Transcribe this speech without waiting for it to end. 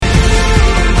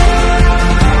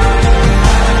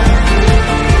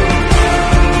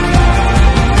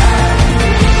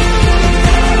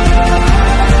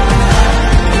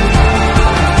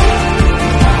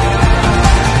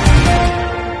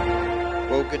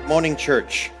Good morning,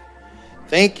 church.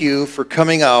 Thank you for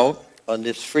coming out on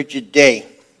this frigid day.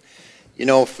 You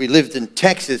know, if we lived in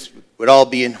Texas, we'd all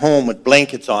be in home with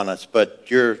blankets on us, but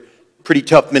you're pretty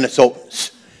tough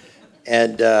Minnesotans.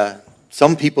 And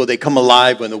some people, they come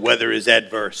alive when the weather is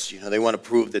adverse. You know, they want to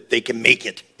prove that they can make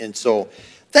it. And so,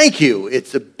 thank you.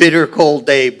 It's a bitter, cold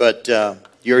day, but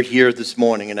you're here this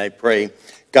morning, and I pray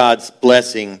God's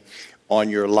blessing on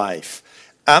your life.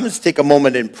 I'm going to take a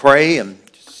moment and pray, and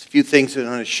just a few things I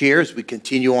want to share as we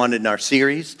continue on in our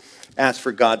series. Ask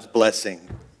for God's blessing.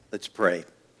 Let's pray.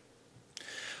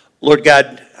 Lord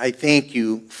God, I thank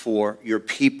you for your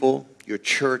people, your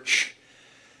church.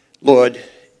 Lord,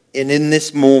 and in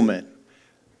this moment,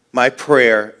 my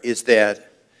prayer is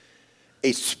that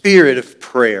a spirit of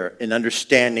prayer and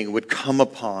understanding would come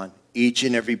upon each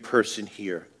and every person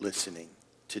here listening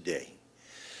today,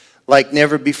 like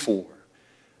never before.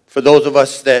 For those of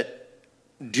us that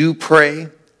do pray,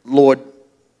 Lord,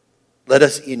 let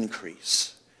us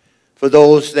increase. For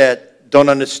those that don't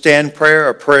understand prayer,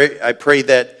 I pray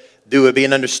that there would be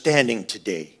an understanding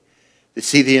today to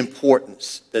see the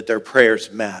importance that their prayers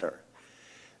matter.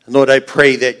 And Lord, I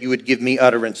pray that you would give me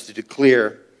utterance to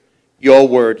declare your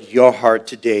word, your heart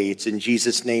today. It's in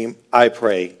Jesus' name I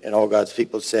pray. And all God's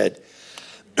people said,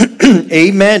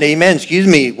 amen, amen. Excuse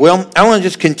me. Well, I want to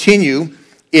just continue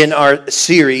in our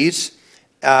series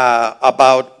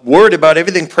about word about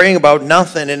everything, praying about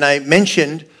nothing. And I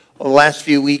mentioned over the last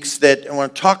few weeks that I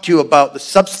want to talk to you about the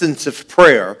substance of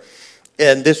prayer.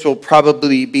 And this will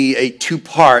probably be a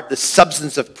two-part, the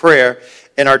substance of prayer.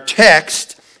 And our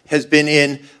text has been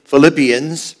in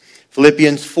Philippians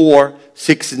 4,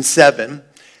 6, and 7.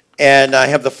 And I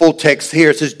have the full text here.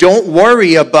 It says, don't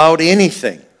worry about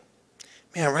anything.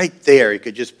 Man, right there, you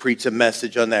could just preach a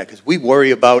message on that because we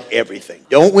worry about everything,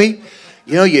 don't we?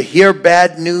 You know, you hear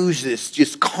bad news. It's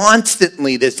just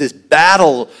constantly there's this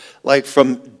battle like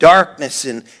from darkness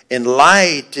and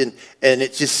light. And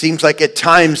it just seems like at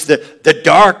times the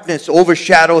darkness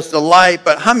overshadows the light.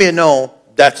 But how many know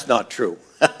that's not true?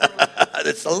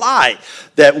 That's a lie.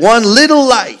 That one little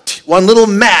light, one little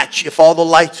match, if all the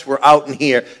lights were out in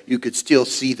here, you could still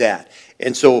see that.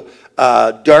 And so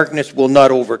darkness will not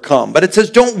overcome. But it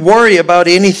says, don't worry about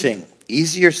anything.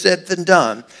 Easier said than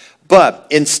done. But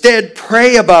instead,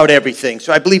 pray about everything.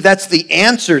 So I believe that's the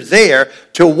answer there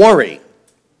to worry.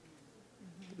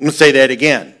 I'm going to say that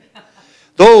again.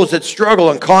 Those that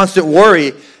struggle in constant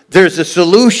worry, there's a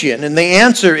solution. And the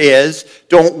answer is,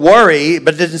 don't worry.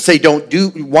 But it doesn't say don't do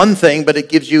one thing, but it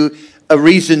gives you a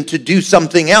reason to do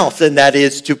something else. And that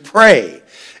is to pray.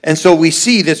 And so we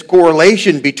see this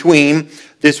correlation between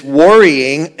this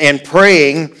worrying and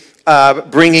praying,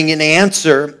 bringing an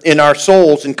answer in our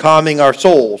souls and calming our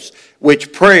souls,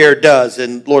 which prayer does.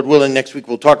 And Lord willing, next week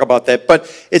we'll talk about that.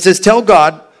 But it says, tell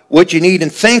God what you need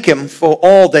and thank him for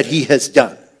all that he has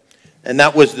done. And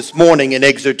that was this morning an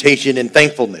exhortation and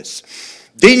thankfulness.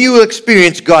 Then you will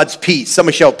experience God's peace.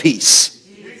 Somebody shout peace.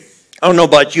 I don't know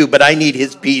about you, but I need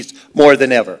his peace more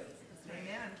than ever.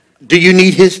 Do you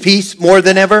need his peace more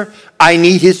than ever? I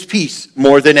need his peace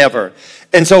more than ever.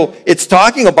 And so it's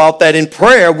talking about that in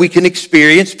prayer we can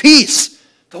experience peace.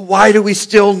 But why do we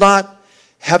still not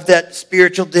have that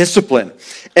spiritual discipline?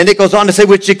 And it goes on to say,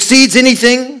 which exceeds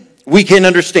anything we can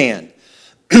understand.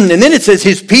 And then it says,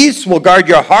 his peace will guard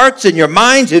your hearts and your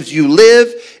minds as you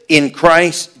live in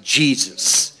Christ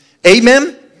Jesus.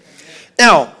 Amen?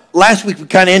 Now, last week we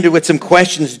kind of ended with some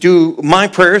questions. Do my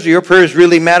prayers or your prayers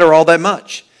really matter all that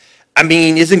much? I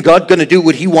mean, isn't God going to do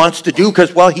what he wants to do?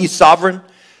 Because, well, he's sovereign.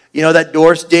 You know, that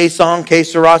Doris Day song, Que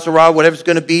Sera, Sera, whatever's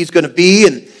going to be is going to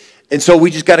be. And so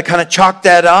we just got to kind of chalk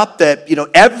that up that, you know,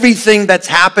 everything that's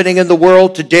happening in the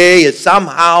world today is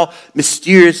somehow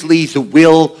mysteriously the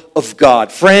will of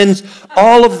God. Friends,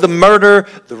 all of the murder,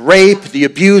 the rape, the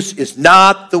abuse is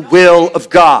not the will of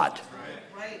God.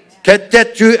 Get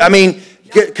that true? I mean,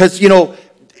 because, you know,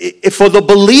 for the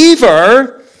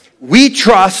believer, we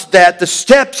trust that the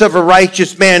steps of a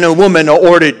righteous man or woman are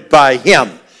ordered by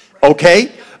him,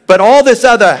 okay? But all this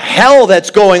other hell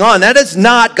that's going on, God is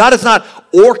not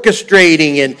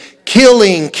orchestrating and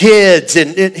killing kids,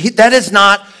 and that is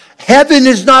not, heaven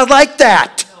is not like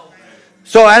that.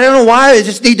 So I don't know why, I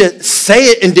just need to say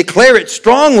it and declare it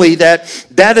strongly that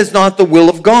that is not the will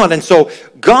of God. And so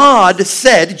God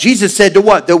said, Jesus said to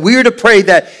what? That we're to pray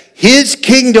that his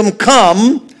kingdom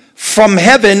come from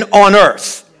heaven on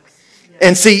earth.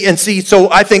 And see,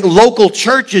 so I think local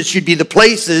churches should be the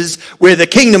places where the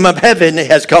kingdom of heaven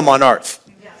has come on earth.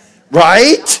 Yes.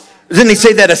 Right? Doesn't he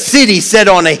say that a city set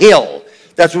on a hill?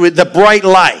 That's with the bright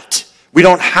light. We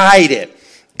don't hide it.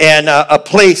 and a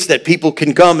place that people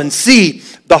can come and see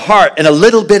the heart and a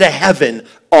little bit of heaven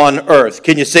on earth.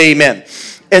 Can you say amen?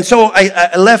 And so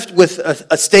I left with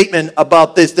a statement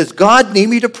about this. Does God need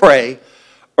me to pray,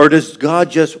 or does God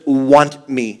just want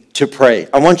me to pray?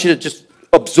 I want you to just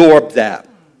absorb that.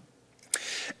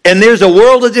 And there's a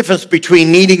world of difference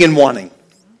between needing and wanting.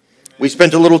 We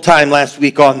spent a little time last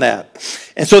week on that.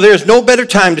 And so there's no better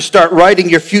time to start writing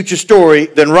your future story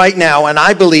than right now. And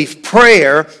I believe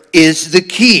prayer is the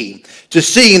key to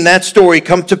seeing that story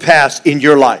come to pass in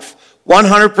your life.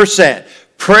 100%.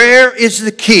 Prayer is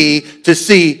the key to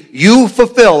see you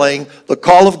fulfilling the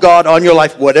call of God on your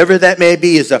life, whatever that may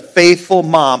be, as a faithful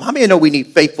mom. How many of you know we need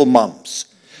faithful moms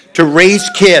to raise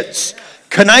kids?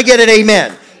 Can I get an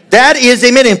amen? That is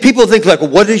amen. And people think like,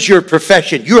 what is your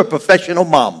profession? You're a professional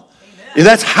mom. Amen.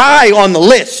 That's high on the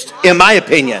list, in my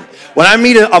opinion. When I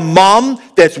meet a mom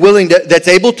that's that's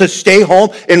able to stay home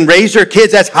and raise her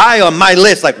kids, that's high on my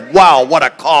list. Like, wow, what a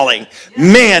calling.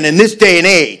 Man, in this day and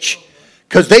age.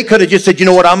 Because they could have just said, you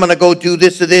know what, I'm going to go do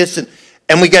this or this.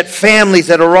 And we got families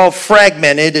that are all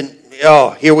fragmented. And,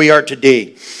 here we are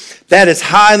today. That is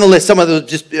high on the list. Some of them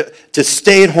just to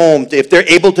stay at home, if they're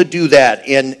able to do that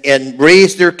and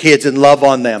raise their kids and love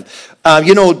on them.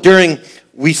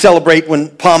 We celebrate when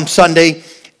Palm Sunday,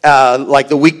 like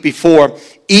the week before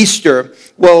Easter.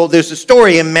 Well, there's a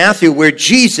story in Matthew where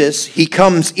Jesus, he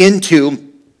comes into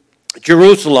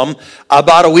Jerusalem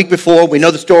about a week before. We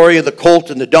know the story of the colt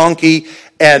and the donkey,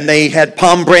 and they had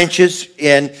palm branches,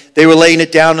 and they were laying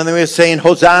it down, and they were saying,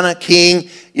 Hosanna, King,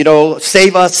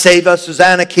 save us,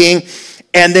 Hosanna, King.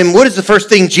 And then what is the first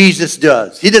thing Jesus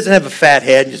does? He doesn't have a fat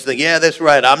head and just think, yeah, that's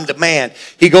right, I'm the man.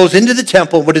 He goes into the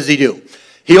temple. What does he do?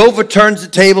 He overturns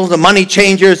the tables, the money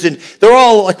changers, and they're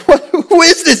all like, who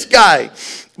is this guy?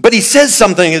 But he says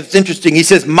something that's interesting. He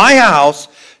says, my house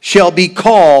shall be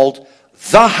called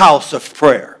the house of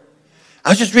prayer. I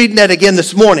was just reading that again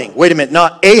this morning. Wait a minute,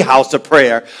 not a house of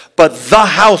prayer, but the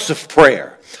house of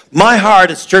prayer. My heart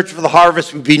as Church for the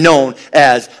Harvest would be known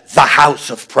as the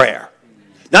house of prayer.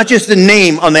 Not just the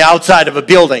name on the outside of a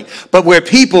building, but where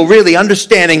people really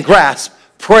understand and grasp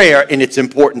prayer and its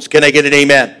importance. Can I get an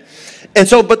amen? And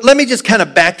so, but let me just kind of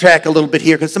backtrack a little bit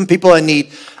here, because some people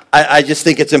I just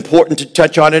think it's important to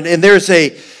touch on it. And there's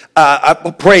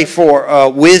I pray for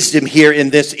wisdom here in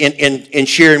this, in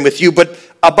sharing with you, but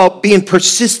about being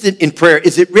persistent in prayer.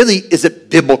 Is it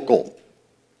biblical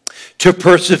to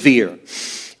persevere?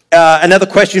 Another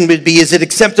question would be, is it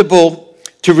acceptable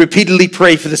to repeatedly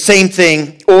pray for the same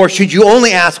thing, or should you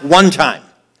only ask one time?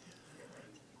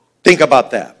 Think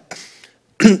about that.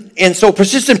 And so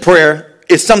persistent prayer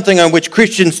is something on which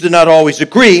Christians do not always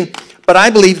agree, but I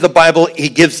believe the Bible,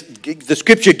 the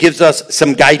scripture gives us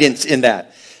some guidance in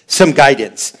that. Some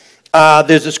guidance.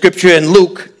 There's a scripture in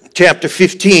Luke chapter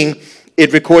 15.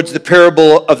 It records the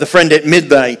parable of the friend at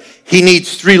midnight. He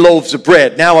needs 3 loaves of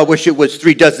bread. Now I wish it was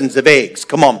 3 dozens of eggs.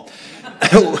 Come on.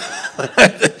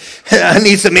 I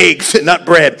need some eggs, not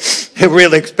bread. They're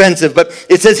really expensive. But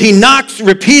it says he knocks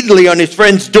repeatedly on his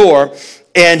friend's door,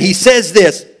 and he says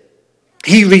this.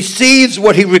 He receives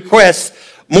what he requests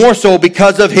more so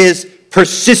because of his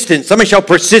persistence. Somebody shout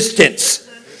persistence.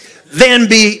 Then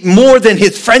be more than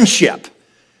his friendship.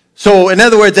 So in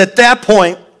other words, at that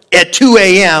point, at 2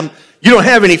 a.m., you don't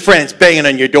have any friends banging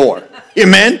on your door.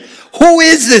 Amen? Who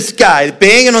is this guy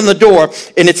banging on the door?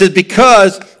 And it says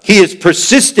because he is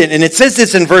persistent. And it says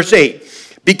this in verse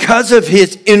 8. Because of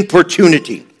his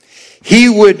importunity, he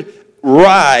would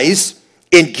rise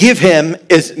and give him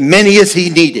as many as he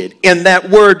needed. And that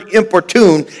word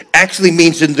importune actually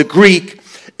means in the Greek,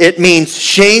 it means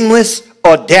shameless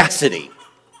audacity.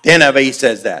 The NIV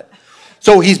says that.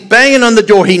 So he's banging on the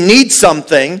door. He needs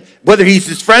something. Whether he's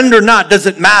his friend or not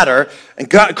doesn't matter. And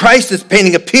Christ is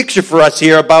painting a picture for us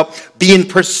here about being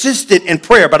persistent in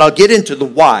prayer. But I'll get into the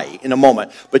why in a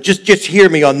moment. But just hear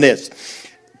me on this.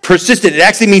 Persistent, it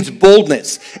actually means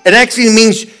boldness. It actually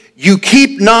means you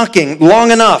keep knocking long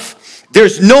enough.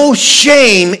 There's no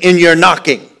shame in your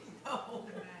knocking.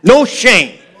 No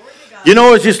shame.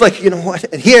 It's just like, you know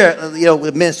what? And here,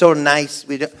 with Minnesota nice.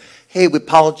 Hey, we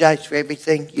apologize for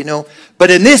everything,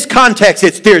 But in this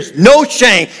context, there's no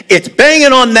shame. It's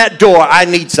banging on that door. I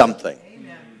need something.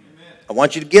 Amen. I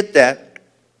want you to get that.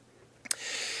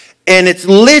 And it's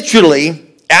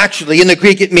actually, in the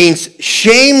Greek, it means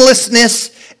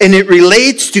shamelessness, and it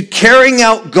relates to carrying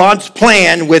out God's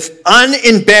plan with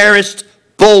unembarrassed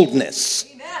boldness.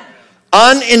 Amen.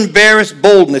 Unembarrassed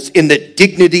boldness in the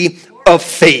dignity of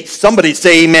faith. Somebody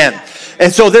say amen.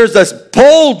 And so there's this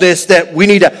boldness that we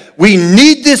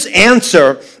need this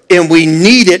answer, and we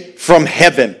need it from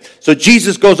heaven. So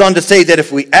Jesus goes on to say that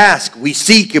if we ask, we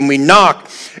seek, and we knock,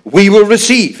 we will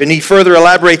receive. And he further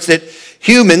elaborates that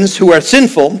humans who are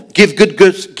sinful give good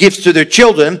gifts to their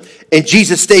children, and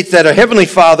Jesus states that our Heavenly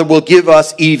Father will give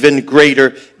us even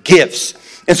greater gifts.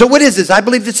 And so what is this? I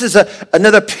believe this is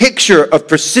another picture of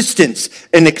persistence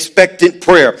and expectant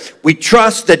prayer. We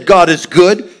trust that God is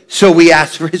good, so we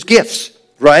ask for his gifts,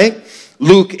 right?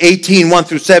 Luke 18, 1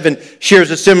 through 7 shares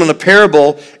a similar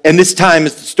parable, and this time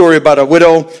it's the story about a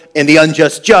widow and the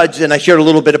unjust judge, and I shared a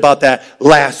little bit about that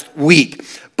last week.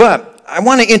 But I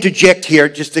want to interject here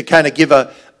just to kind of give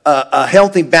a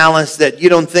healthy balance that you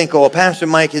don't think, oh, Pastor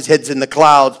Mike, his head's in the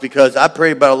clouds, because I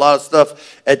prayed about a lot of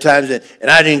stuff at times,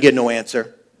 and I didn't get no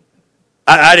answer.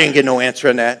 I didn't get no answer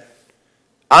on that.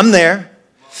 I'm there.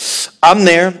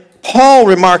 Paul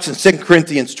remarks in 2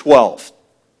 Corinthians 12.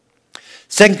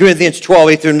 2 Corinthians 12,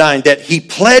 8 through 9, that he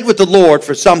pled with the Lord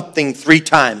for something 3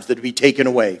 times that would be taken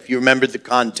away, if you remember the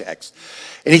context.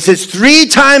 And he says, 3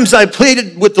 times I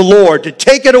pleaded with the Lord to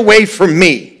take it away from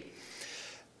me.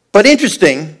 But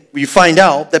interesting, you find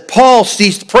out that Paul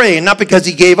ceased praying, not because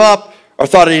he gave up or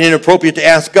thought it inappropriate to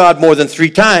ask God more than 3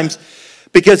 times,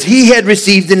 because he had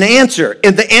received an answer,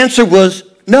 and the answer was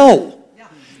no.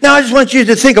 Now, I just want you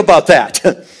to think about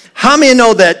that. How many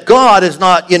know that God is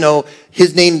not,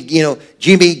 his name,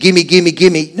 Jimmy,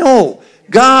 gimme. No,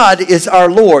 God is our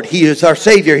Lord. He is our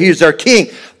Savior. He is our King.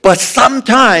 But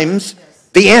sometimes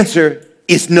the answer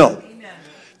is no.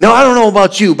 Now, I don't know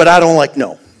about you, but I don't like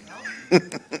no.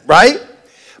 Right?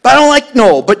 But I don't like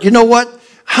no. But you know what?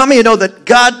 How many know that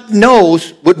God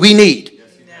knows what we need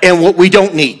and what we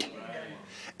don't need?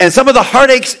 And some of the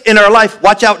heartaches in our life,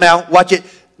 watch out now, watch it,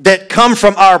 that come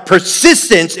from our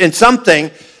persistence in something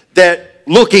that,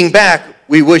 looking back,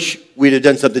 we wish we'd have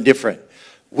done something different.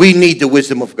 We need the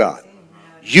wisdom of God.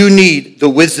 You need the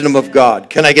wisdom of God.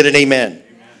 Can I get an amen?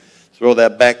 Throw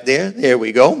that back there. There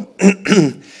we go.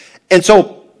 And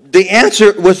so the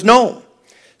answer was no.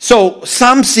 So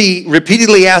some see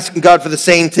repeatedly asking God for the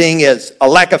same thing as a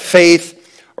lack of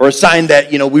faith or a sign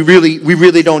that, we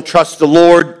really don't trust the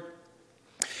Lord.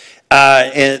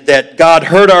 And that God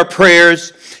heard our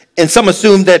prayers, and some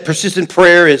assume that persistent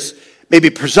prayer is maybe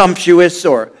presumptuous,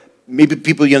 or maybe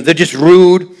people, they're just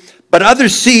rude. But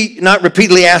others see not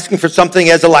repeatedly asking for something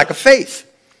as a lack of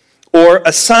faith, or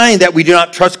a sign that we do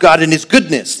not trust God in his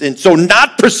goodness. And so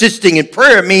not persisting in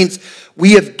prayer means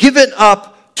we have given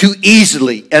up too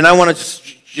easily. And I want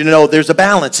to, there's a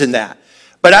balance in that.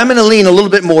 But I'm going to lean a little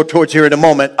bit more towards here in a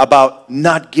moment about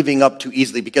not giving up too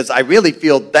easily, because I really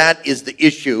feel that is the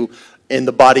issue in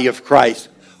the body of Christ.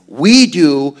 We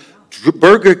do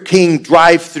Burger King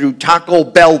drive-through Taco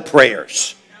Bell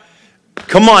prayers.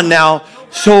 Come on now.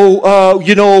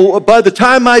 So, by the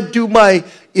time I do my,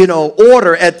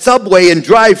 order at Subway and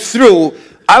drive through,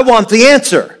 I want the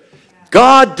answer.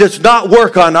 God does not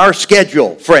work on our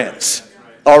schedule, friends.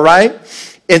 All right?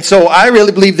 And so I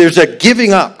really believe there's a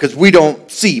giving up because we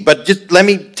don't see. But just let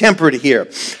me temper it here.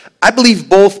 I believe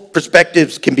both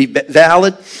perspectives can be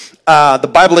valid.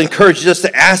 The Bible encourages us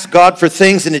to ask God for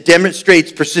things, and it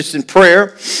demonstrates persistent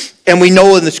prayer. And we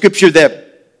know in the scripture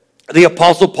that the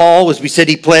Apostle Paul, as we said,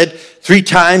 he pled 3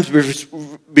 times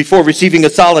before receiving a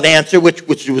solid answer, which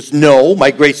was no, my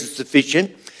grace is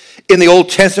sufficient. In the Old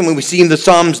Testament, when we see in the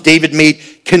Psalms, David made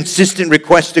consistent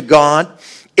requests to God.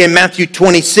 In Matthew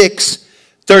 26,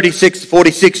 36 to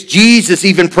 46, Jesus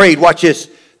even prayed, watch this,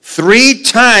 3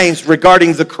 times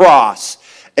regarding the cross.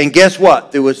 And guess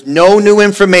what? There was no new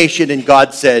information, and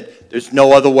God said, there's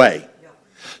no other way.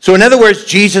 So in other words,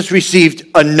 Jesus received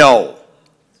a no.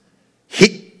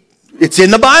 It's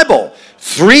in the Bible.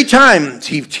 3 times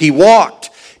he walked.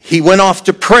 He went off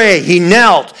to pray. He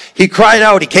knelt. He cried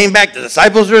out. He came back. The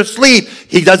disciples are asleep.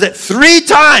 He does it 3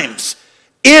 times.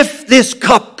 If this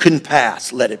cup can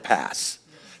pass, let it pass.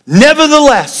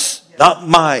 Nevertheless, not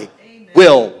my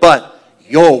will, but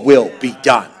your will be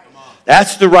done.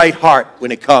 That's the right heart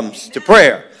when it comes to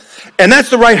prayer. And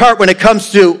that's the right heart when it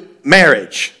comes to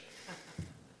marriage.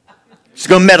 Just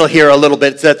going to meddle here a little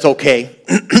bit, so that's okay.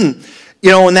 And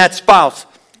that spouse.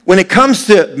 When it comes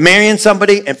to marrying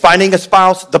somebody and finding a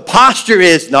spouse, the posture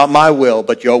is not my will,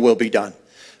 but your will be done.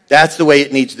 That's the way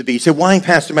it needs to be. So why,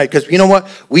 Pastor Mike? Because you know what?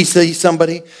 We see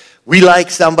somebody, we like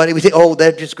somebody, we say, oh,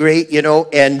 they're just great,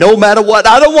 and no matter what,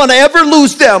 I don't want to ever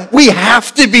lose them. We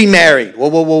have to be married.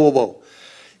 Whoa.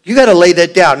 You got to lay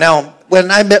that down. Now, when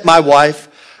I met my wife,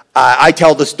 I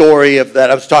tell the story of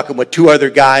that I was talking with 2 other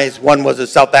guys. One was a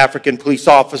South African police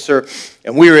officer,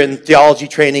 and we were in theology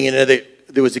training, and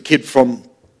there was a kid from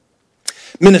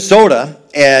Minnesota,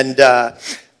 and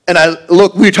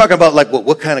we were talking about, like,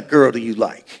 what kind of girl do you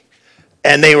like?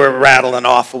 And they were rattling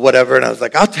off or whatever. And I was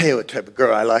like, I'll tell you what type of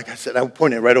girl I like. I said, I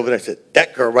pointed right over there. I said,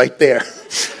 that girl right there.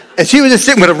 And she was just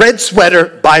sitting with a red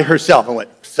sweater by herself. I went,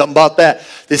 something about that.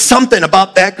 There's something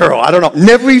about that girl. I don't know.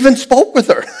 Never even spoke with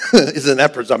her. Isn't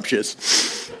that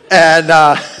presumptuous? And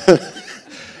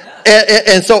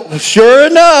and so sure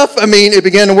enough, I mean, it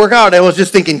began to work out. I was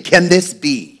just thinking, can this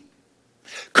be?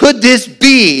 Could this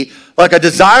be like a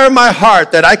desire in my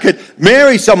heart that I could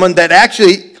marry someone that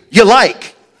actually you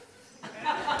like?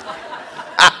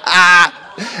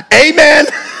 Amen.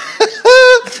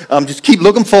 Just keep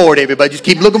looking forward, everybody. Just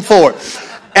keep looking forward.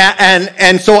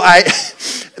 And so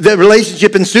the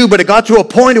relationship ensued, but it got to a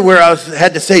point where I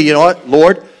had to say, you know what,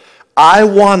 Lord, I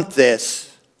want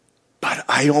this, but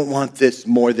I don't want this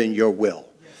more than your will.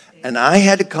 And I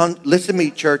had to come, listen to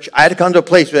me, church, I had to come to a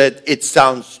place where it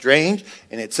sounds strange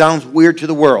and it sounds weird to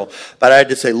the world, but I had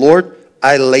to say, Lord,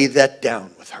 I lay that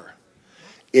down with her.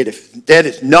 If that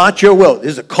is not your will,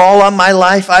 there's a call on my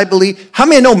life, I believe. How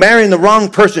many know marrying the wrong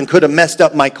person could have messed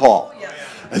up my call?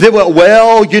 They went,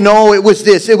 well, you know, it was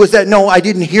this, it was that. No, I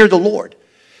didn't hear the Lord.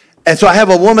 And so I have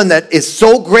a woman that is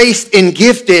so graced and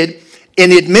gifted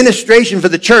in administration for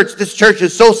the church. This church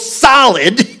is so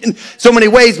solid in so many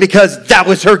ways because that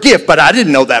was her gift. But I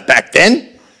didn't know that back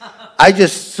then. I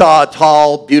just saw a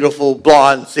tall, beautiful,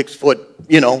 blonde, 6 foot,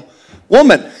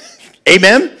 woman.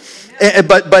 Amen?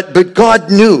 But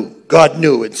God knew. God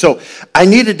knew. And so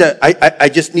I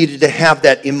just needed to have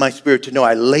that in my spirit to know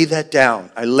I lay that down.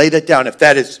 I lay that down. If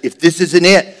this isn't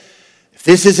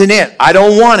it, I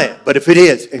don't want it. But if it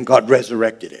is, and God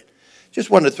resurrected it. Just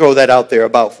wanted to throw that out there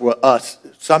about for us.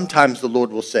 Sometimes the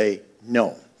Lord will say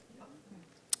no.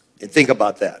 And think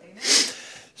about that.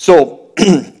 So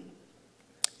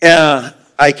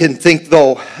I can think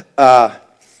though,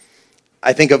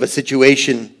 I think of a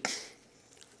situation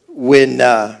when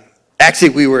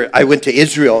actually I went to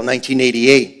Israel in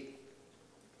 1988,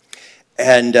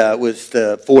 and it was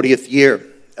the 40th year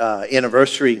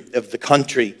anniversary of the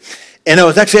country, and I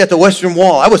was actually at the Western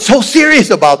Wall. I was so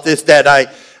serious about this that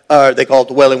they call it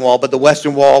the Wailing Wall, but the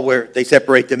Western Wall where they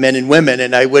separate the men and women,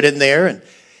 and I went in there and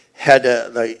had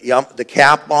the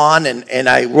cap on, and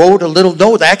I wrote a little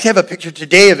note. I actually have a picture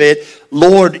today of it.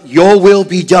 Lord, your will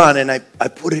be done, and I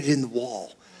put it in the wall.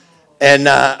 And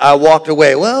I walked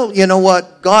away. Well, you know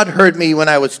what? God heard me when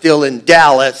I was still in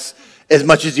Dallas as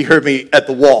much as he heard me at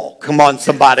the wall. Come on,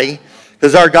 somebody.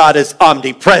 Because our God is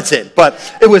omnipresent. But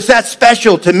it was that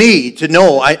special to me to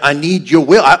know I need your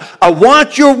will. I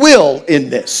want your will in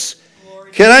this.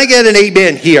 Can I get an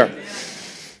amen here?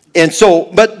 And so,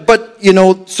 but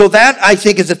so that I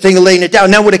think is a thing of laying it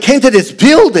down. Now, when it came to this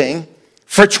building,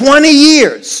 for 20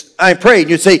 years, I prayed.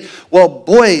 You say, well,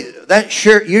 boy,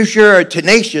 you sure are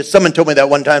tenacious. Someone told me that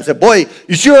one time. Said, boy,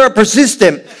 you sure are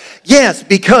persistent. Yes,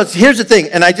 because here's the thing,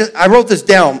 and I wrote this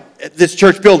down at this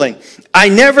church building. I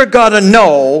never got a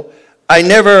no. I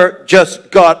never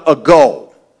just got a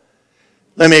go.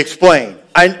 Let me explain.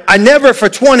 I never for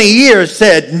 20 years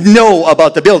said no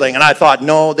about the building, and I thought,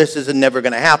 no, this is never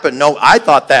going to happen. No, I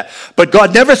thought that. But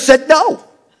God never said no.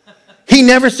 He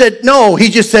never said no. He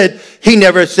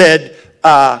never said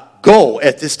go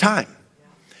at this time.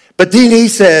 But then he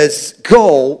says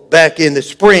go back in the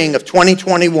spring of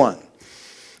 2021.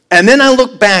 And then I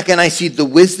look back and I see the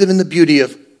wisdom and the beauty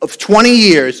of 20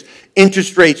 years.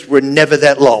 Interest rates were never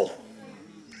that low.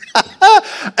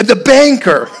 The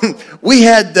banker, we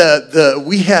had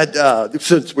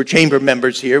since we're chamber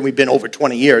members here, we've been over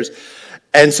 20 years.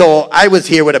 And so I was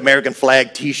here with American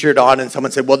flag t-shirt on, and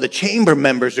someone said, well, the chamber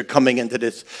members are coming into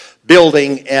this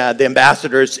building, the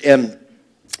ambassadors and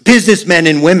businessmen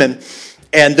and women,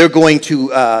 and they're going to,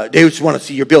 they just want to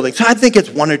see your building. So I think it's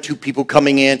 1 or 2 people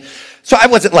coming in. So I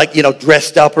wasn't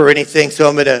dressed up or anything, so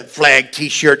I'm in a flag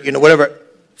t-shirt, whatever.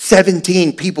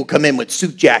 17 people come in with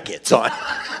suit jackets on.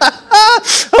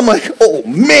 I'm like, oh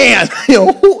man,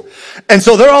 And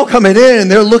so they're all coming in and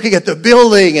they're looking at the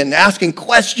building and asking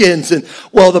questions. And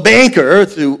well, the banker,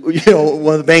 through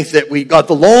one of the banks that we got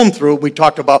the loan through, we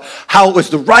talked about how it was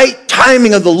the right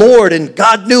timing of the Lord, and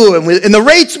God knew, and the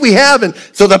rates we have. And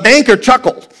so the banker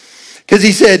chuckled because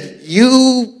he said,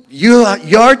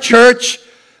 your church,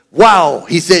 wow.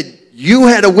 He said, you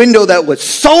had a window that was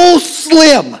so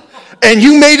slim and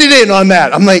you made it in on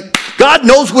that. I'm like, God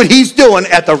knows what he's doing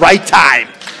at the right time.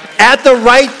 At the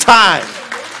right time.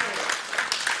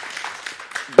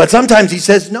 But sometimes he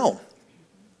says no.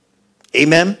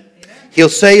 Amen? He'll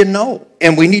say a no.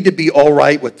 And we need to be all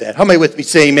right with that. How many with me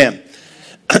say amen?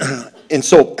 And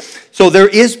so there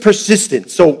is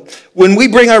persistence. So when we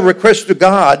bring our requests to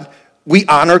God, we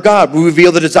honor God. We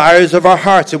reveal the desires of our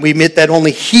hearts, and we admit that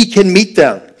only he can meet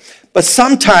them. But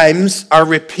sometimes our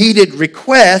repeated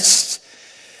requests,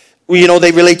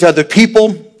 they relate to other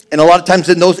people. And a lot of times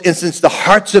in those instances, the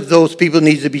hearts of those people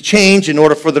need to be changed in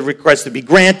order for the request to be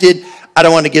granted. I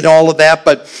don't want to get all of that.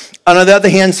 But on the other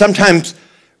hand, sometimes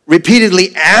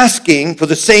repeatedly asking for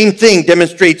the same thing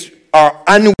demonstrates our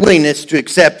unwillingness to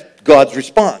accept God's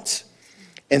response.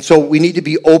 And so we need to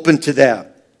be open to that.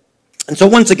 And so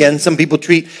once again, some people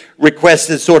treat requests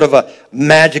as sort of a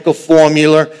magical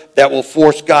formula that will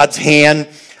force God's hand,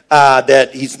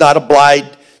 that he's not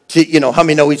obliged to, how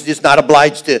many know he's just not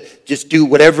obliged to just do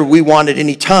whatever we want at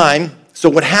any time. So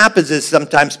what happens is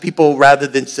sometimes people, rather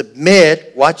than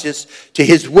submit, watch this, to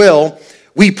his will,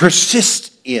 we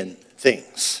persist in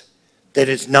things that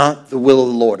is not the will of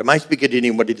the Lord. Am I speaking to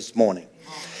anybody this morning?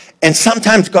 And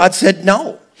sometimes God said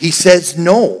no. He says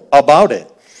no about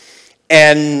it.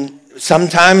 And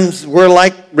sometimes we're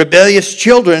like rebellious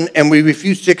children and we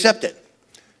refuse to accept it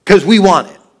because we want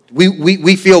it.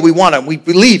 We feel we want it. We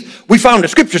believe we found a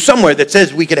scripture somewhere that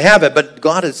says we could have it, but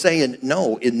God is saying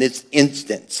no in this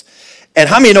instance. And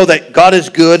how many know that God is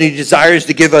good and he desires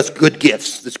to give us good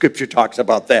gifts? The scripture talks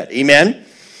about that. Amen?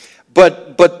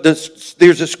 But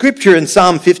there's a scripture in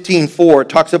Psalm 15:4. It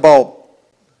talks about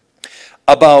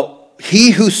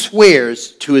he who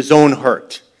swears to his own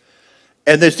hurt.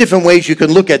 And there's different ways you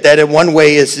can look at that. And one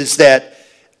way is that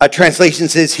a translation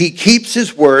says he keeps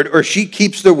his word, or she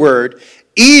keeps the word,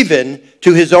 even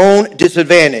to his own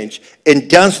disadvantage, and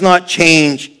does not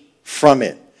change from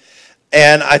it.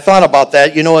 And I thought about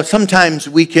that. Sometimes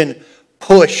we can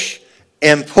push.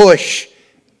 And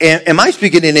am I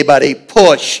speaking to anybody?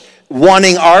 Push,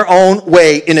 wanting our own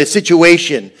way in a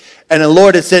situation. And the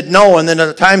Lord has said no. And then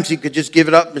other times he could just give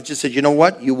it up and just say, you know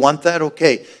what? You want that?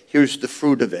 Okay, here's the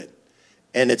fruit of it.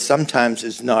 And it sometimes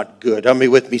is not good. How many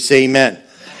with me? Say amen.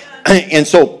 And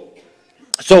so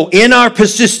in our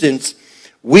persistence,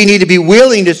 we need to be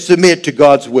willing to submit to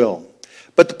God's will.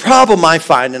 But the problem I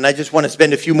find, and I just want to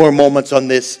spend a few more moments on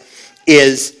this,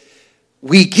 is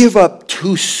we give up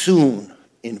too soon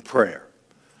in prayer.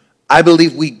 I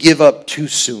believe we give up too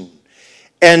soon.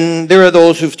 And there are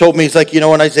those who've told me, it's like,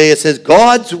 when Isaiah says,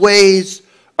 God's ways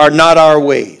are not our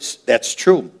ways. That's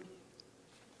true.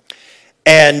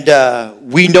 And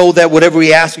we know that whatever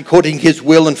we ask according to his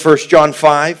will in 1 John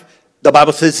 5, the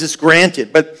Bible says it's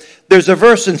granted. But there's a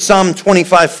verse in Psalm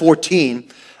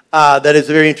 25:14 that is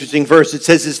a very interesting verse. It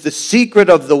says, it's the secret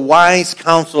of the wise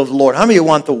counsel of the Lord. How many of you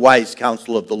want the wise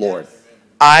counsel of the Lord? Yes.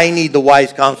 I need the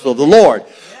wise counsel of the Lord.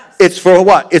 Yes. It's for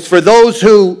what? It's for those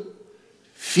who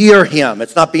fear him.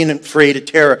 It's not being afraid of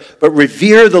terror, but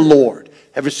revere the Lord.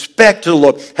 Have respect to the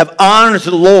Lord. Have honor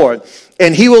to the Lord.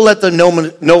 And he will let them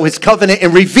know his covenant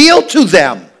and reveal to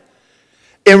them.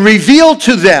 And reveal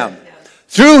to them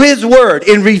through his word.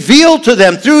 And reveal to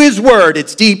them through his word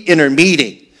its deep inner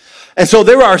meaning. And so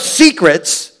there are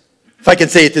secrets, if I can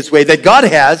say it this way, that God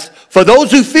has for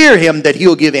those who fear him, that he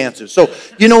will give answers. So,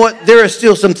 you know what? There are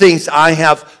still some things I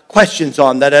have questions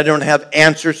on that I don't have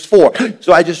answers for.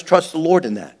 So I just trust the Lord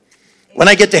in that. When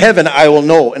I get to heaven, I will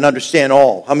know and understand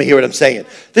all. How many hear what I'm saying?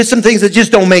 There's some things that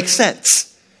just don't make sense.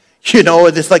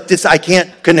 It's like this, I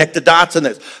can't connect the dots on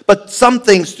this. But some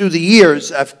things through the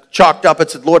years I've chalked up and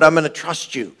said, Lord, I'm going to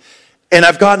trust you. And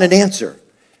I've gotten an answer.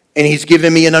 And he's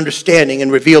given me an understanding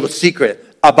and revealed a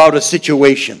secret about a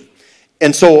situation.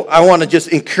 And so I want to just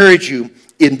encourage you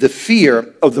in the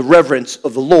fear of the reverence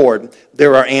of the Lord,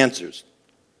 there are answers.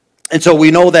 And so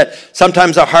we know that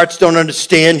sometimes our hearts don't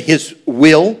understand his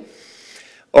will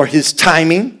or his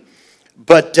timing.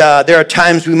 But there are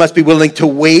times we must be willing to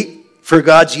wait for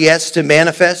God's yes to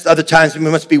manifest. Other times we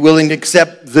must be willing to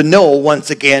accept the no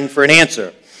once again for an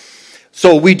answer.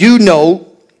 So we do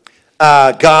know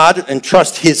God and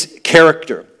trust his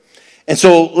character. And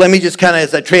so let me just kind of,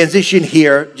 as I transition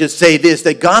here, just say this,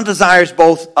 that God desires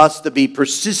both us to be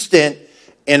persistent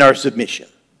in our submission.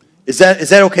 Is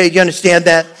that okay? Do you understand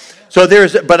that? So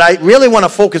but I really want to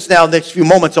focus now the next few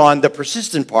moments on the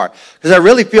persistent part, because I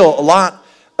really feel a lot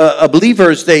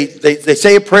believers, they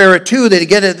say a prayer or two, they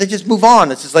get it, they just move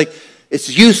on. It's just like,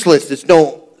 it's useless.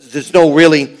 There's no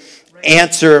really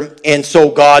answer. And so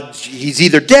God, he's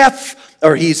either deaf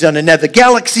or he's on another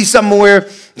galaxy somewhere.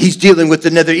 He's dealing with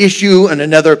another issue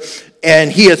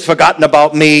and he has forgotten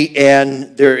about me,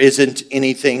 and there isn't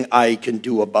anything I can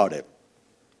do about it.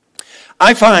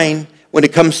 I find when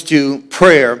it comes to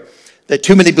prayer that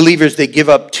too many believers, they give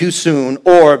up too soon,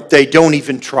 or they don't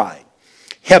even try.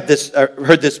 Heard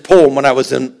this poem when I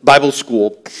was in Bible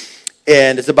school,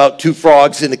 and it's about two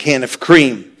frogs in a can of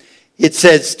cream. It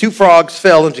says, 2 frogs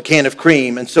fell into a can of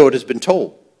cream, and so it has been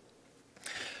told.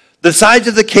 The sides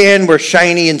of the can were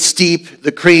shiny and steep,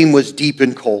 the cream was deep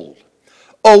and cold.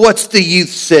 "Oh, what's the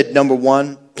use," said number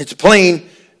one. "It's plain,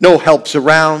 no help's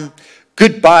around.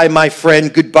 Goodbye, my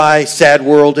friend, goodbye, sad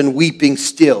world," and weeping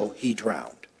still he drowned.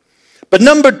 But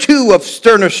number two of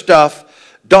sterner stuff,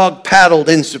 dog paddled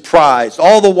in surprise.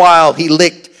 All the while he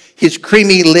licked his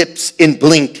creamy lips and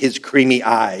blinked his creamy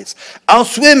eyes. "I'll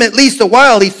swim at least a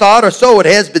while," he thought, or so it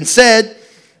has been said.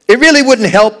 It really wouldn't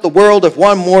help the world if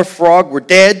one more frog were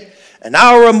dead. An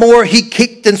hour or more he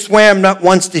kicked and swam, not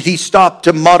once did he stop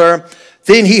to mutter.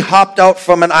 Then he hopped out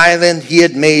from an island he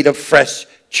had made of fresh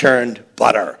churned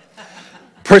butter.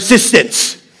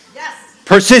 Persistence. Yes.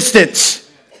 Persistence.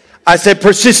 I said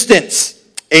persistence.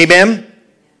 Amen.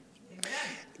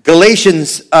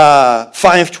 Galatians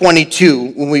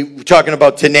 5:22, when we were talking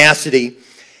about tenacity,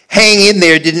 hang in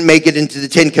there didn't make it into the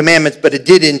 10 Commandments, but it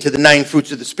did into the 9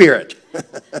 fruits of the Spirit.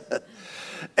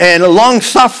 And long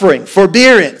suffering,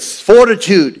 forbearance,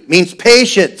 fortitude means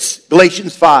patience,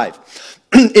 Galatians 5.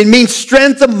 It means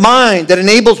strength of mind that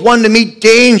enables one to meet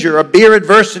danger or bear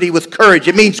adversity with courage.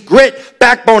 It means grit,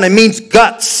 backbone, it means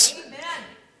guts.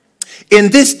 Amen. In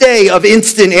this day of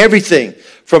instant everything,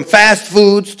 from fast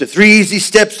foods to 3 easy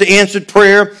steps to answered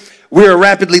prayer, we are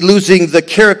rapidly losing the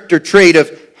character trait of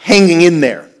hanging in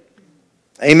there.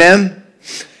 Amen?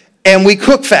 And we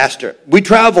cook faster. We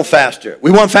travel faster.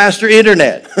 We want faster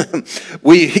internet.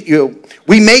 We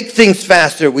make things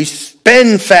faster. We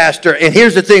spend faster. And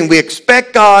here's the thing. We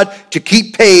expect God to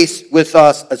keep pace with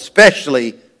us,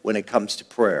 especially when it comes to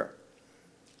prayer.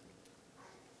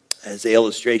 As the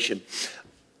illustration,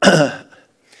 if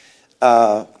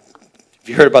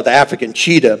you heard about the African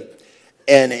cheetah,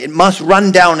 and it must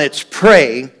run down its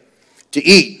prey to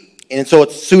eat. And so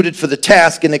it's suited for the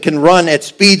task, and it can run at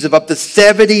speeds of up to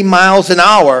 70 miles an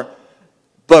hour,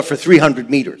 but for 300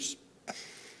 meters.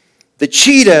 The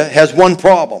cheetah has one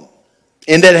problem,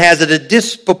 and that it has a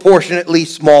disproportionately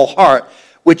small heart,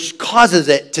 which causes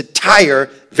it to tire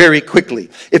very quickly.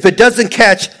 If it doesn't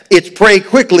catch its prey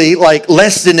quickly, like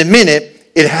less than a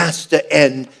minute, it has to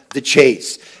end the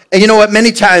chase. And you know what?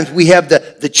 Many times we have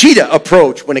the cheetah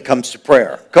approach when it comes to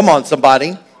prayer. Come on,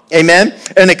 somebody. Amen?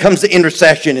 And it comes to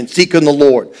intercession and seeking the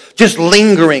Lord. Just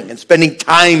lingering and spending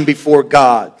time before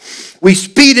God. We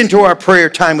speed into our prayer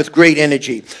time with great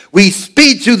energy. We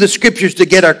speed through the scriptures to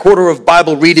get our quarter of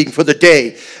Bible reading for the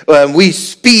day. We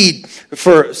speed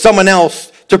for someone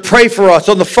else to pray for us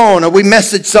on the phone, or we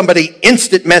message somebody,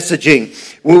 instant messaging.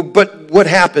 But what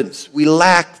happens? We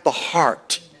lack the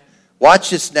heart. Watch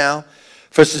this now.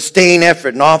 For sustained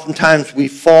effort, and oftentimes we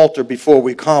falter before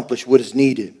we accomplish what is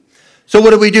needed. So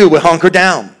what do? We hunker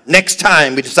down. Next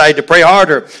time we decide to pray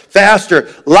harder, faster,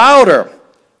 louder,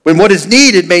 when what is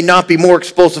needed may not be more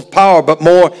explosive power, but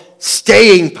more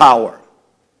staying power.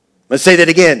 Let's say that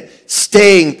again.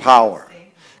 Staying power.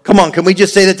 Come on, can we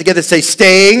just say that together? Say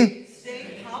staying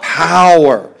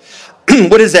power.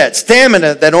 What is that?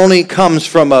 Stamina that only comes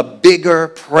from a bigger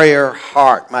prayer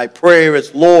heart. My prayer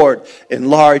is, Lord,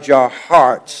 enlarge our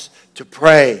hearts to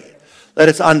pray. Let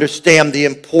us understand the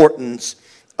importance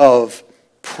of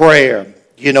prayer.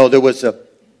 You know, there was a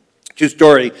true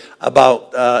story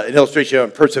about an illustration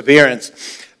on perseverance.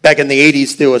 Back in the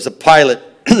 80s, there was a pilot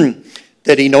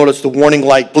that he noticed the warning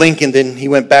light blinking. Then he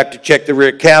went back to check the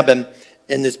rear cabin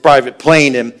in this private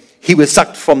plane, and he was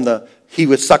sucked from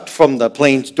the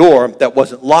plane's door that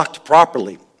wasn't locked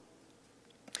properly.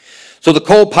 So the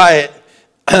co-pilot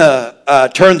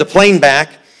turned the plane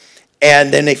back,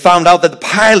 and then they found out that the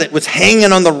pilot was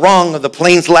hanging on the rung of the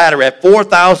plane's ladder at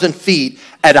 4,000 feet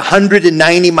at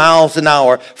 190 miles an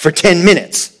hour for 10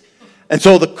 minutes. And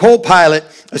so the co-pilot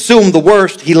assumed the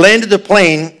worst. He landed the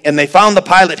plane, and they found the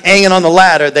pilot hanging on the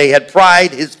ladder. They had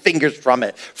pried his fingers from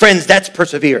it. Friends, that's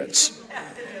perseverance.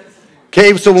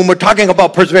 Okay, so when we're talking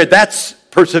about perseverance, that's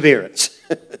perseverance.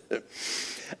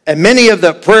 And many of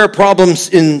the prayer problems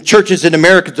in churches in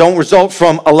America don't result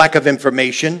from a lack of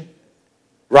information,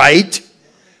 right?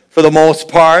 For the most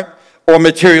part, or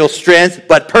material strength,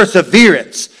 but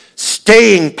perseverance,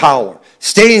 staying power,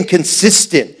 staying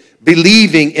consistent,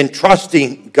 believing and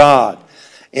trusting God.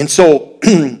 And so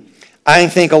I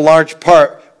think a large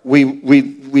part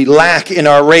we lack in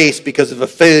our race because of a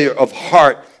failure of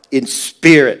heart in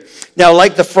spirit. Now,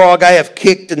 like the frog, I have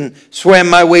kicked and swam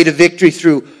my way to victory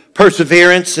through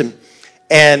perseverance,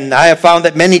 and I have found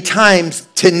that many times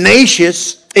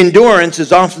tenacious endurance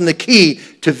is often the key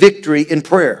to victory in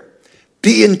prayer.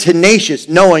 Being tenacious,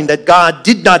 knowing that God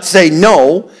did not say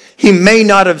no. He may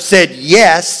not have said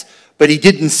yes, but he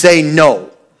didn't say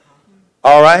no.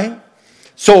 All right?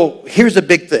 So here's a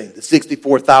big thing, the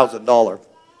 $64,000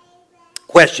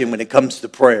 question when it comes to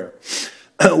prayer.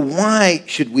 Why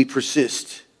should we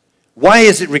persist? Why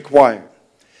is it required?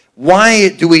 Why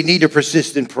do we need to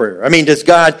persist in prayer? I mean, does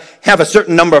God have a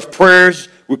certain number of prayers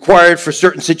required for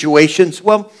certain situations?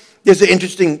 Well, there's an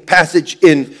interesting passage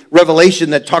in Revelation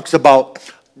that talks about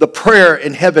the prayer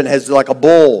in heaven has like a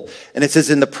bowl. And it says,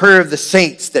 in the prayer of the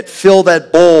saints that fill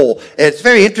that bowl. And it's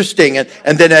very interesting.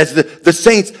 And then as the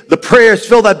saints, the prayers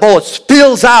fill that bowl, it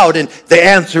spills out and the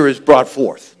answer is brought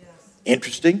forth. Yes.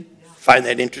 Interesting. Yeah. Find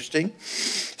that interesting.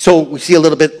 So we see a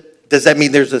little bit, does that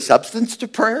mean there's a substance to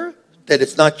prayer? That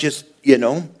it's not just,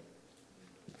 maybe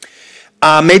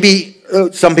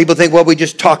some people think, well, we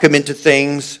just talk them into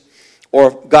things.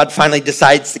 Or God finally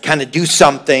decides to kind of do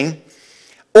something.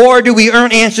 Or do we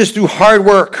earn answers through hard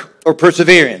work or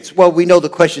perseverance? Well, we know the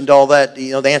question to all that,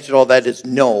 the answer to all that is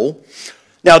no.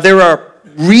 Now, there are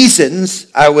reasons,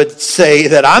 I would say,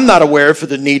 that I'm not aware for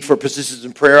the need for persistence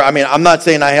in prayer. I mean, I'm not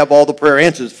saying I have all the prayer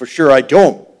answers. For sure, I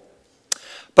don't.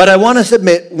 But I want to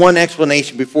submit one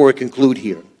explanation before we conclude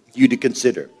here, you to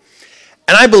consider.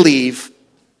 And I believe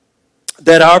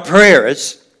that our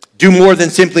prayers do more than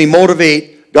simply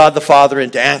motivate God the Father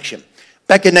into action.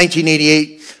 Back in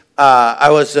 1988, I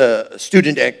was a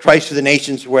student at Christ for the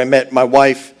Nations where I met my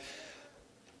wife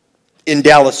in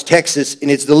Dallas, Texas, and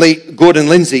it's the late Gordon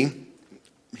Lindsay.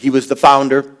 He was the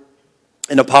founder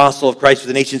and apostle of Christ for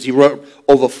the Nations. He wrote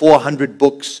over 400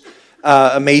 books,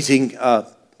 amazing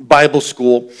Bible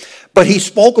school. But he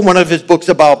spoke in one of his books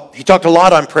he talked a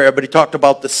lot on prayer, but he talked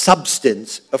about the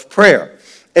substance of prayer.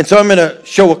 And so I'm going to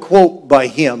show a quote by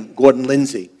him, Gordon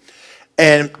Lindsay.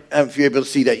 And if you're able to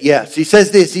see that, yes. He says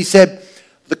this, he said,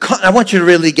 I want you to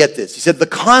really get this. He said, the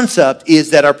concept is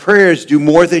that our prayers do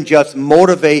more than just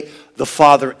motivate the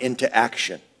Father into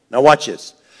action. Now watch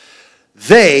this.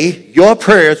 Your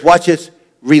prayers, watch this,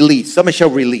 release. Somebody shall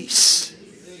release.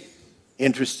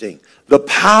 Interesting. The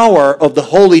power of the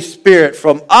Holy Spirit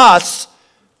from us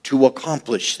to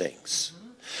accomplish things.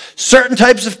 Certain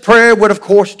types of prayer would, of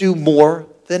course, do more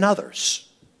than others.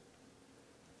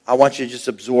 I want you to just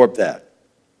absorb that.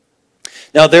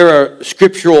 Now, there are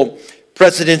scriptural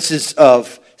precedences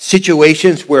of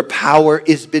situations where power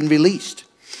has been released.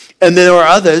 And there are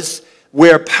others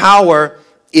where power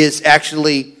is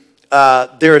actually,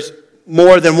 there's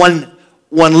more than one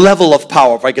level of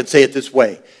power, if I could say it this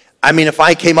way. I mean, if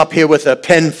I came up here with a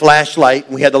pen flashlight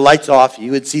and we had the lights off,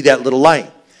 you would see that little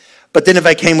light. But then if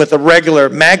I came with a regular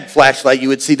mag flashlight, you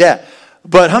would see that.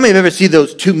 But how many of you ever see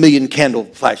those 2 million candle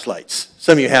flashlights?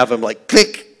 Some of you have them like,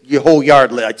 click, your whole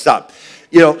yard lights up.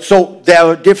 So there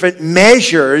are different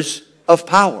measures of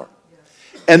power.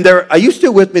 And are you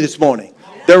still with me this morning?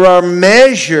 There are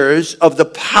measures of the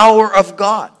power of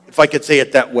God, if I could say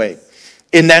it that way,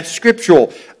 in that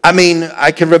scriptural. I mean,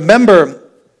 I can remember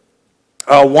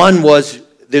one was,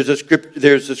 there's a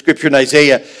scripture in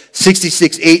Isaiah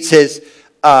 66:8 says,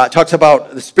 talks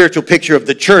about the spiritual picture of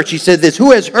the church. He said this,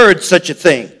 who has heard such a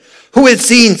thing? Who has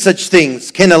seen such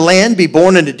things? Can a land be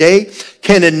born in a day?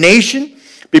 Can a nation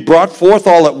be brought forth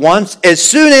all at once? As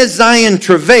soon as Zion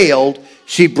travailed,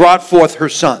 she brought forth her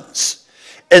sons.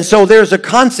 And so there's a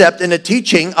concept and a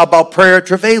teaching about prayer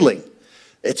travailing.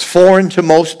 It's foreign to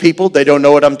most people. They don't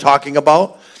know what I'm talking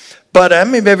about. But I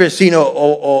mean, have you ever seen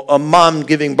a mom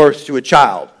giving birth to a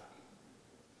child?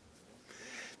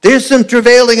 There's some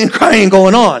travailing and crying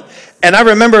going on. And I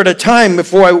remember at a time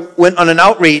before I went on an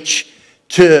outreach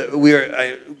we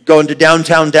were going to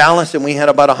downtown Dallas, and we had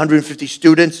about 150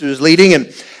 students who was leading.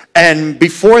 And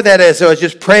before that, as I was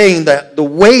just praying, the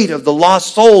weight of the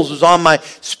lost souls was on my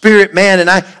spirit, man. And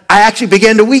I actually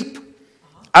began to weep.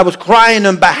 I was crying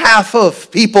on behalf of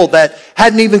people that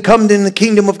hadn't even come in the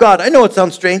kingdom of God. I know it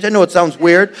sounds strange. I know it sounds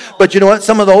weird. But you know what?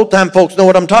 Some of the old-time folks know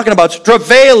what I'm talking about. It's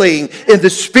travailing in the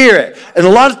spirit. And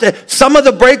some of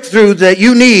the breakthrough that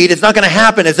you need is not going to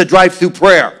happen as a drive-through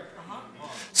prayer.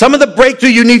 Some of the breakthrough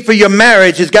you need for your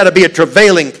marriage has got to be a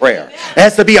travailing prayer. It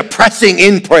has to be a pressing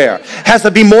in prayer. It has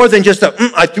to be more than just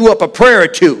I threw up a prayer or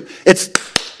two. It's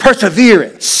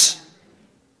perseverance.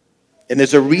 And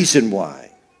there's a reason why.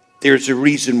 There's a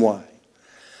reason why.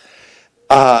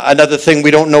 Another thing,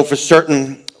 we don't know for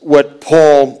certain what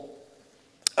Paul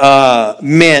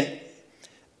meant.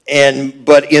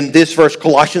 But in this verse,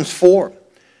 Colossians 4,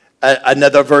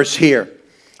 another verse here,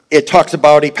 it talks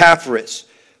about Epaphras,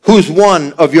 who's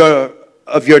one of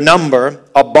your number,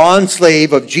 a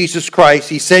bondslave of Jesus Christ.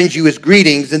 He sends you his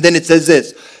greetings. And then it says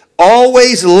this,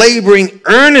 always laboring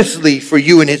earnestly for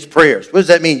you in his prayers. What does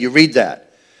that mean? You read that.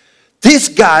 This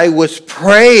guy was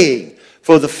praying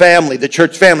for the family, the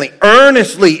church family,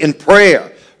 earnestly in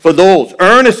prayer for those,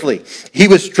 earnestly. He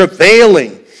was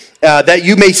travailing that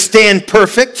you may stand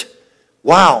perfect.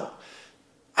 Wow.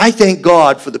 I thank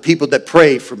God for the people that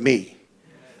pray for me.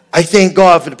 I thank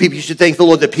God for the people. You should thank the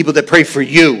Lord, the people that pray for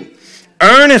you.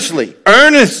 Earnestly,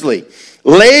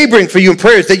 laboring for you in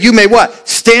prayers that you may what?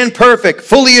 Stand perfect,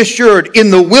 fully assured in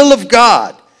the will of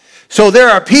God. So there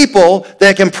are people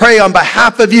that can pray on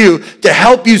behalf of you to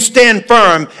help you stand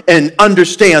firm and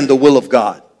understand the will of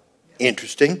God.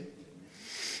 Interesting.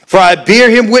 For I bear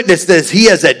him witness that he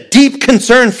has a deep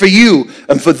concern for you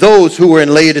and for those who are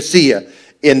in Laodicea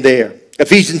in there.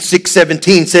 Ephesians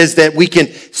 6:17 says that we can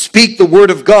speak the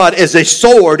word of God as a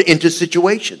sword into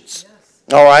situations.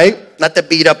 All right? Not to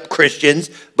beat up Christians,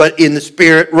 but in the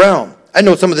spirit realm. I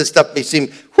know some of this stuff may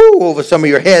seem over some of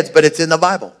your heads, but it's in the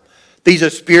Bible. These are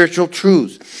spiritual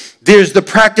truths. There's the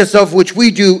practice of which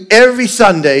we do every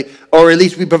Sunday, or at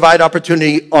least we provide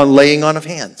opportunity on laying on of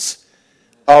hands.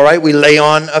 All right, we lay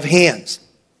on of hands.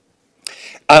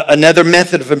 Another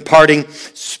method of imparting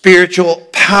spiritual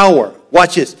power.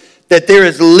 Watch this. That there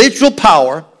is literal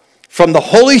power from the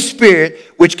Holy Spirit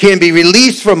which can be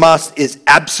released from us is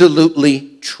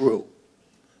absolutely true.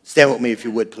 Stand with me if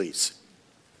you would, please.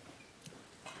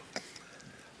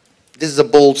 This is a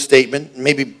bold statement.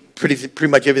 Maybe pretty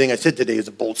much everything I said today is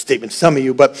a bold statement to some of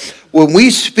you. But when we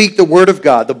speak the Word of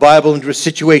God, the Bible, into a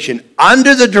situation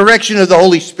under the direction of the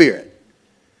Holy Spirit,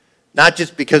 not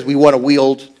just because we want to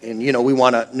wield and, we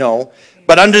want to know,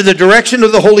 but under the direction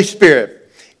of the Holy Spirit,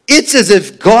 it's as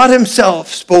if God himself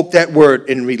spoke that word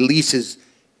and releases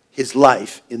his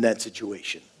life in that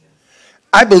situation.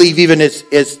 I believe even as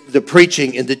the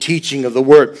preaching and the teaching of the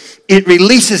word, it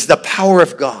releases the power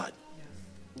of God.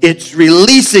 It's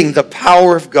releasing the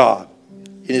power of God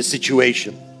in a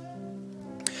situation.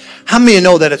 How many of you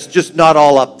know that it's just not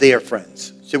all up there,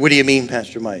 friends? So what do you mean,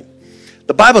 Pastor Mike?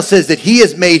 The Bible says that he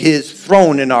has made his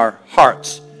throne in our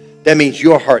hearts. That means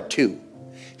your heart too.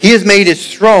 He has made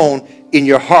his throne in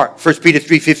your heart. 1 Peter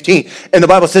 3:15. And the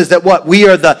Bible says that what? We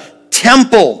are the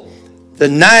temple, the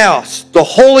naos, the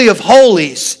holy of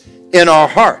holies in our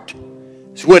heart.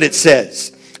 That's what it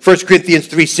says. 1 Corinthians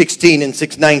 3:16 and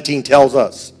 6:19 tells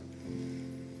us.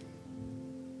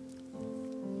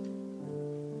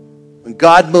 When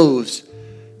God moves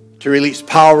to release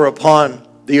power upon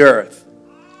the earth,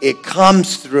 it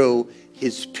comes through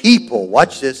his people.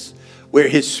 Watch this. Where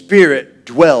his spirit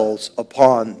dwells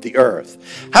upon the earth.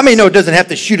 How many know it doesn't have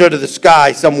to shoot out of the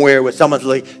sky somewhere where someone's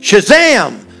like,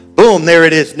 Shazam! Boom, there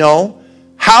it is. No.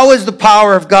 How is the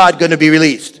power of God going to be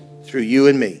released? Through you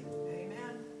and me.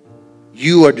 Amen.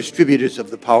 You are distributors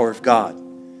of the power of God.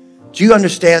 Do you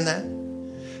understand that?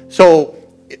 So,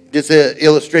 there's an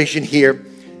illustration here.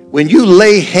 When you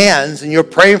lay hands and you're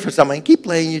praying for someone, keep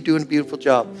praying, you're doing a beautiful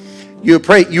job.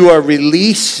 You are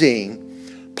releasing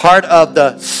part of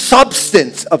the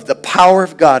substance of the power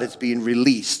of God is being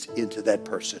released into that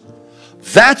person.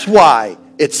 That's why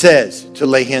it says to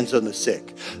lay hands on the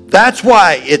sick. That's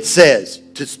why it says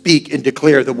to speak and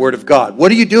declare the word of God.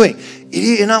 What are you doing?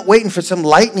 You're not waiting for some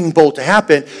lightning bolt to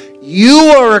happen.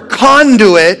 You are a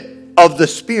conduit of the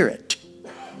Spirit.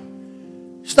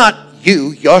 It's not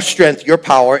you, your strength, your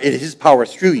power. It is his power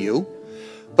through you.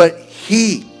 But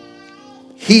he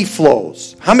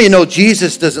flows. How many know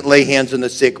Jesus doesn't lay hands on the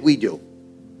sick? We do.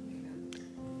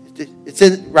 It's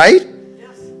in, right?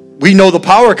 Yes. We know the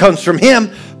power comes from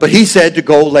him, but he said to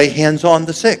go lay hands on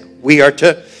the sick. We are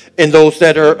to, and those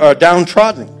that are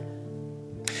downtrodden.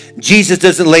 Jesus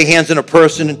doesn't lay hands on a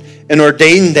person and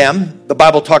ordain them. The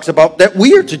Bible talks about that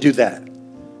we are to do that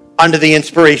under the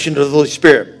inspiration of the Holy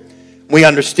Spirit. We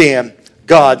understand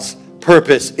God's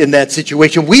purpose in that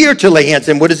situation. We are to lay hands,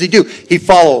 and what does he do? He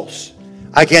follows.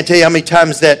 I can't tell you how many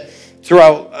times that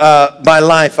throughout my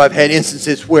life I've had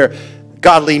instances where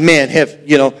godly men have,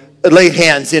 laid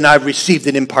hands and I've received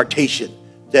an impartation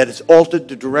that has altered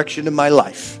the direction of my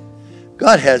life.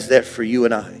 God has that for you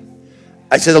and I.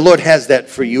 I said the Lord has that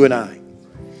for you and I.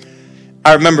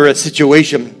 I remember a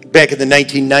situation back in the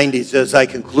 1990s as I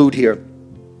conclude here.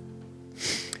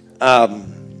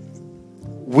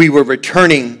 We were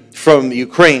returning from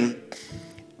Ukraine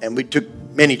and we took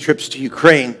many trips to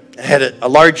Ukraine. I had a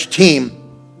large team.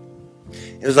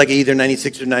 It was like either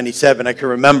 96 or 97, I can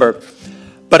remember.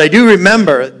 But I do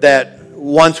remember that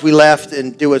once we left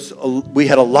and we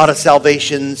had a lot of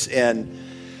salvations and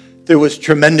there was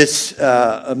tremendous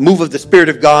move of the Spirit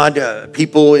of God.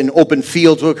 People in open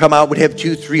fields would come out, would have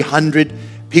 200-300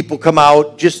 people come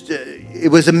out. Just it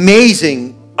was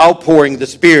amazing outpouring the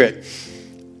Spirit.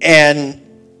 And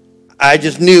I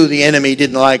just knew the enemy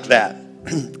didn't like that.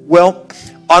 Well,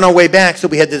 on our way back, so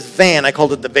we had this van. I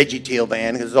called it the VeggieTale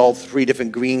van because it's all 3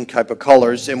 different green type of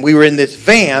colors. And we were in this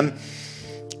van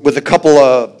with a couple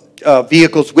of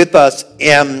vehicles with us,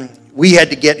 and we had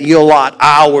to get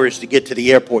hours to get to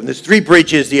the airport. And there's 3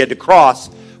 bridges you had to cross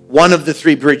one of the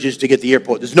 3 bridges to get to the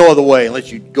airport. There's no other way unless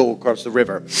you go across the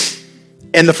river.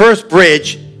 And the first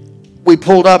bridge, we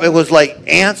pulled up, it was like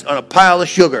ants on a pile of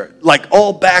sugar, like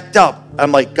all backed up.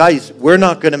 I'm like, guys, we're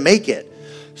not going to make it.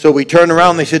 So we turned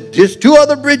around, they said, there's 2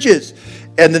 other bridges.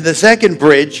 And then the second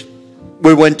bridge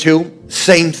we went to,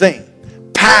 same thing.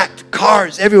 Packed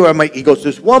cars everywhere. He goes,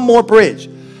 there's one more bridge.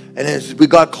 And as we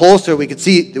got closer, we could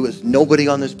see there was nobody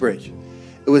on this bridge.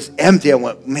 It was empty. I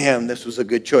went, man, this was a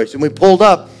good choice. And we pulled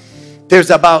up. There's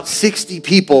about 60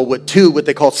 people with 2 what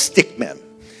they call stick men.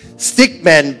 Stick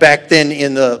men back then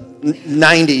in the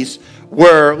 90s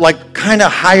were like kind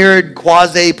of hired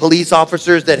quasi-police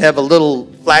officers that have a little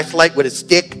flashlight with a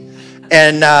stick.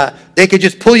 And they could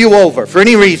just pull you over for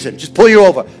any reason. Just pull you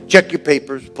over. Check your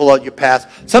papers, pull out your pass.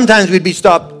 Sometimes we'd be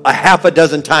stopped a half a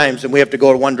dozen times and we have to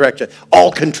go to one direction.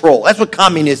 All control. That's what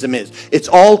communism is. It's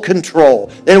all control.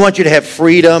 They don't want you to have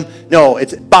freedom. No,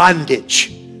 it's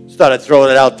bondage. Started throwing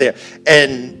it out there.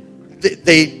 And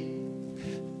they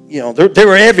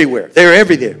were everywhere. They were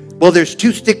everywhere. Well, there's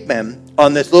 2 stick men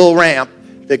on this little ramp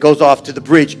that goes off to the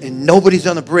bridge, and nobody's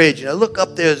on the bridge. And I look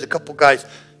up there's a couple guys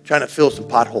trying to fill some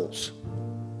potholes.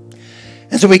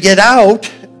 And so we get out,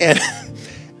 and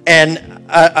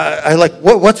I like,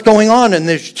 what's going on? And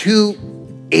there's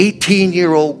 2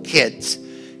 18-year-old kids.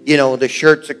 You know, the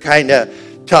shirts are kind of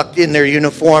tucked in their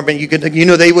uniform, and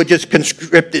they were just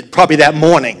conscripted probably that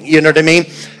morning. You know what I mean?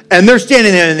 And they're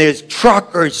standing there, and there's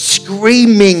truckers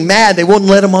screaming mad. They won't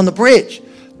let them on the bridge.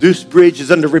 This bridge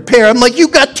is under repair. I'm like, you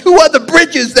got 2 other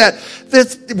bridges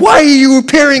why are you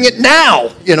repairing it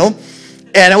now? You know?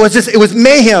 And it was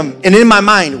mayhem. And in my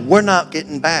mind, we're not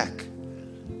getting back.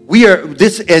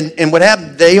 And what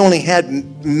happened, they only had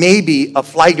maybe a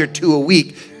flight or 2 a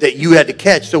week that you had to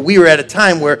catch. So we were at a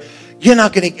time where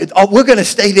we're going to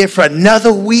stay there for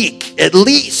another week at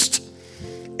least.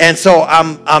 And so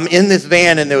I'm in this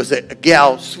van, and there was a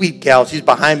gal, sweet gal, she's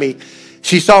behind me.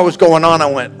 She saw what was going on. I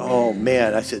went, oh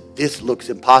man. I said, this looks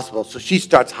impossible. So she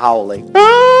starts howling.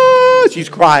 She's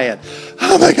crying.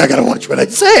 I'm like, I got to watch what I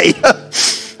say.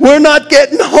 We're not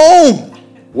getting home.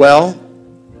 Well,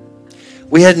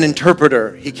 we had an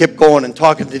interpreter. He kept going and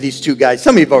talking to these 2 guys.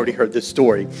 Some of you have already heard this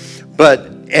story.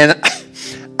 And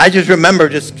I just remember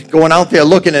just going out there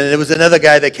looking, and there was another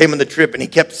guy that came on the trip, and he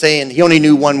kept saying, he only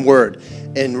knew one word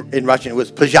in Russian. It was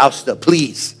pожалуйста,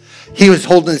 please. He was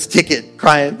holding his ticket,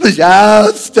 crying,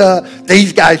 pожалуйста.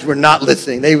 These guys were not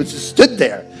listening. They just stood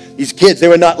there. These kids, they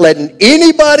were not letting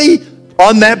anybody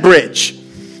on that bridge.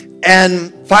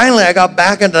 And finally, I got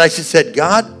back and I just said,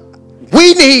 God,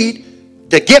 we need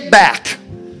to get back.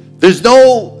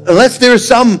 Unless there's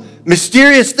some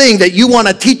mysterious thing that you want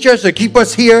to teach us or keep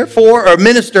us here for or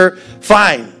minister,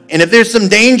 fine. And if there's some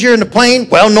danger in the plane,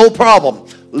 well, no problem.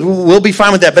 We'll be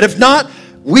fine with that. But if not,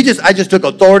 I just took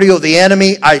authority over the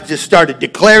enemy. I just started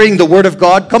declaring the word of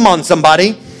God. Come on,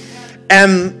 somebody.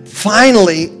 And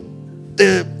finally,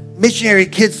 the missionary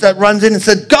kids that runs in and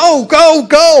said, go, go,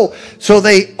 go. So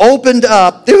they opened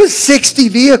up. There was 60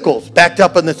 vehicles backed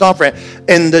up on this off-ramp.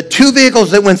 And the 2 vehicles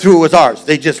that went through was ours.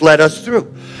 They just let us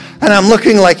through. And I'm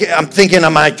thinking,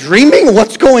 am I dreaming?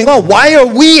 What's going on? Why are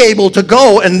we able to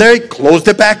go? And they closed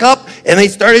it back up and they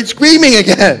started screaming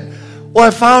again. Well, I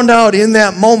found out in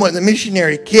that moment, the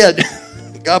missionary kid,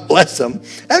 God bless him,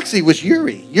 actually was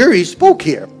Yuri. Yuri spoke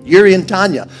here, Yuri and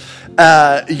Tanya.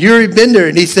 Yuri Binder,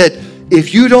 and he said,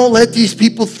 if you don't let these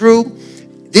people through,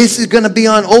 this is going to be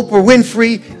on Oprah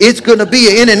Winfrey. It's going to be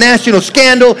an international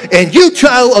scandal, and you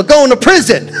child are going to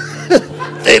prison.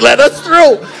 They let us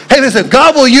through. Hey, listen,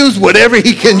 God will use whatever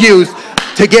he can use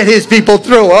to get his people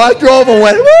through. Well, I drove and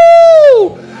went,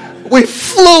 woo! We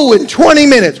flew in 20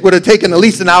 minutes. Would have taken at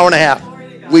least an hour and a half.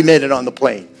 We made it on the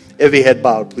plane. Every head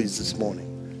bowed, please, this morning.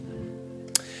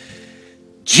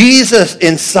 Jesus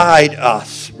inside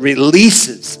us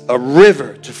releases a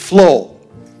river to flow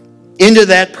into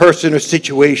that person or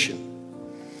situation.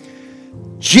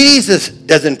 Jesus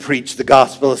doesn't preach the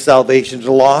gospel of salvation to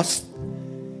the lost.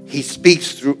 He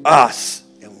speaks through us,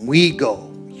 and we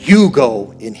go, you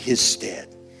go in his stead.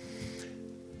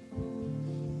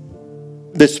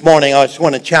 This morning, I just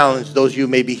want to challenge those of you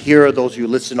maybe here or those of you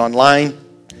listen online.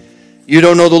 You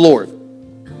don't know the Lord.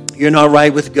 You're not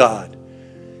right with God.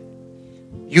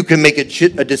 You can make a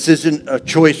decision, a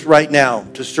choice right now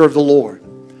to serve the Lord.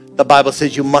 The Bible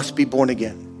says you must be born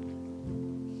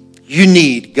again. You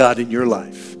need God in your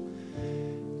life.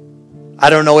 I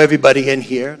don't know everybody in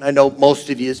here. I know most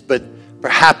of you, but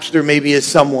perhaps there maybe is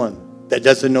someone that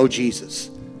doesn't know Jesus.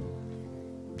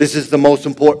 This is the most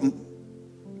important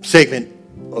segment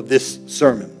of this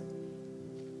sermon.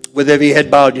 With every head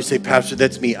bowed, you say, Pastor,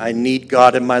 that's me. I need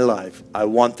God in my life. I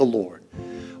want the Lord.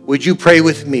 would you pray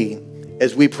with me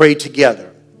as we pray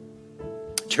together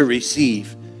to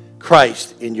receive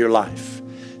Christ in your life?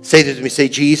 Say this to me. Say,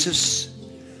 Jesus,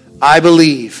 I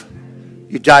believe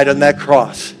you died on that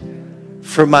cross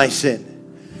for my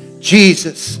sin.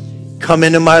 Jesus, come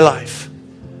into my life.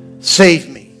 Save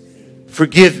me.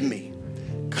 Forgive me.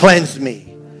 Cleanse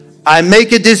me. I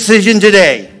make a decision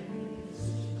today.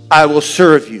 I will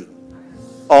serve you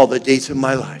all the days of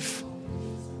my life.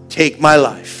 Take my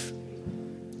life.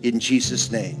 In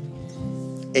Jesus' name.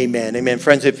 Amen. Amen.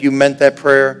 Friends, if you meant that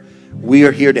prayer, we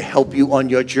are here to help you on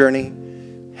your journey,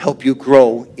 help you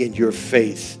grow in your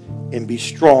faith, and be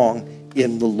strong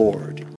in the Lord.